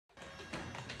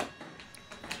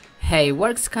Hey,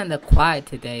 work's kinda quiet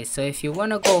today, so if you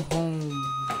wanna go home,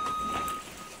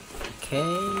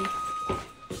 okay,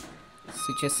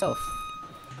 suit yourself.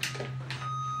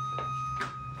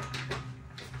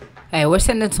 Hey, we're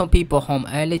sending some people home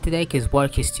early today because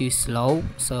work is too slow,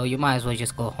 so you might as well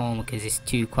just go home because it's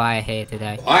too quiet here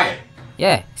today. Quiet?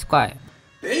 Yeah, it's quiet.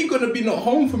 There ain't gonna be no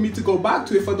home for me to go back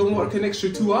to if I don't work an extra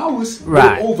 2 hours.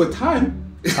 Right. Overtime.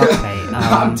 Okay,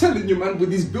 I'm telling you, man,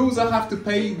 with these bills I have to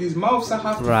pay, these mouths I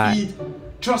have to feed.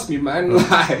 Trust me, man.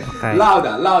 Like,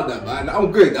 louder, man.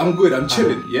 I'm good, I'm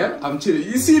chilling, yeah? I'm chilling.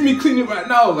 You see me cleaning right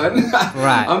now, man.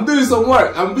 Right. I'm doing some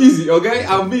work. I'm busy, okay?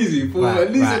 I'm busy for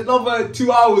at least another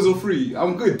 2 hours or 3.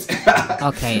 I'm good.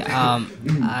 Okay,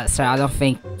 sir, I don't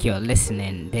think you're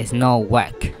listening. There's no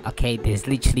work, okay? There's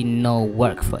literally no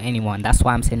work for anyone. That's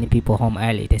why I'm sending people home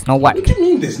early. There's no work. What do you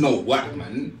mean there's no work,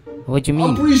 man? What do you mean?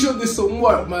 I'm pretty sure there's some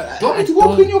work, man. Do you want me to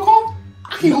go clean your car?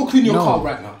 I can go clean your car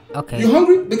right now. Okay. You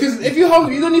hungry? Because if you're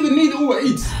hungry, you don't even need Uber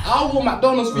Eats. I'll go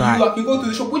McDonald's for you. I can go to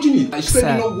the shop. What do you need? Just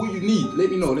let me know what you need.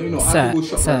 Let me know. I can go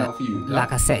shop right now for you.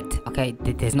 Like I said, okay,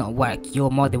 there's not work.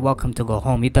 You're more than welcome to go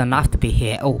home. You don't have to be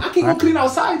here. Oh, I can go clean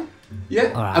outside.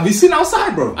 Yeah. Have you seen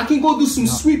outside, bro? I can go do some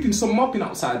sweeping, some mopping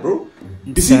outside, bro.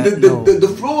 You see,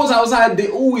 the floors outside,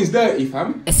 they're always dirty,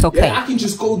 fam. It's okay. Yeah, I can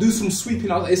just go do some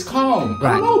sweeping outside. It's calm.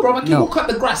 I don't know, bro. I can go cut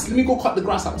the grass. Let me go cut the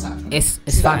grass outside. Fam. It's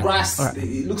see fine. That grass,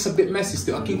 it looks a bit messy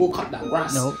still. I can go cut that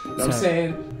grass. No, you know what I'm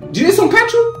saying? Do you need some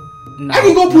petrol? No, I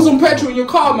can go put some petrol in your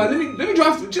car, man. Let me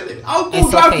drive. I'll go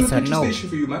drive to the petrol station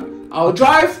for you, man. I'll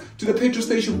drive to the petrol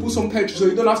station, put some petrol, so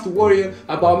you don't have to worry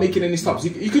about making any stops.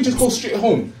 You can just go straight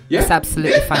home. Yeah, it's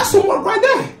absolutely fine. That's some work right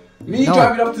there. Me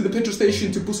driving up to the petrol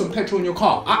station to put some petrol in your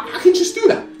car. I can just do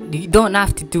that. You don't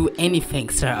have to do anything,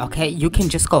 sir, okay? You can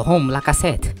just go home, like I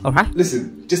said, alright?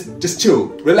 Listen, just chill,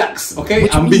 relax, okay?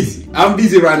 I'm busy. I'm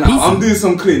busy right now. I'm doing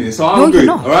some cleaning, so I'm good,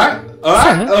 alright?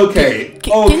 Alright? Okay.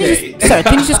 Sir,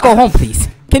 can you just go home, please?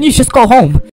 Can you just go home?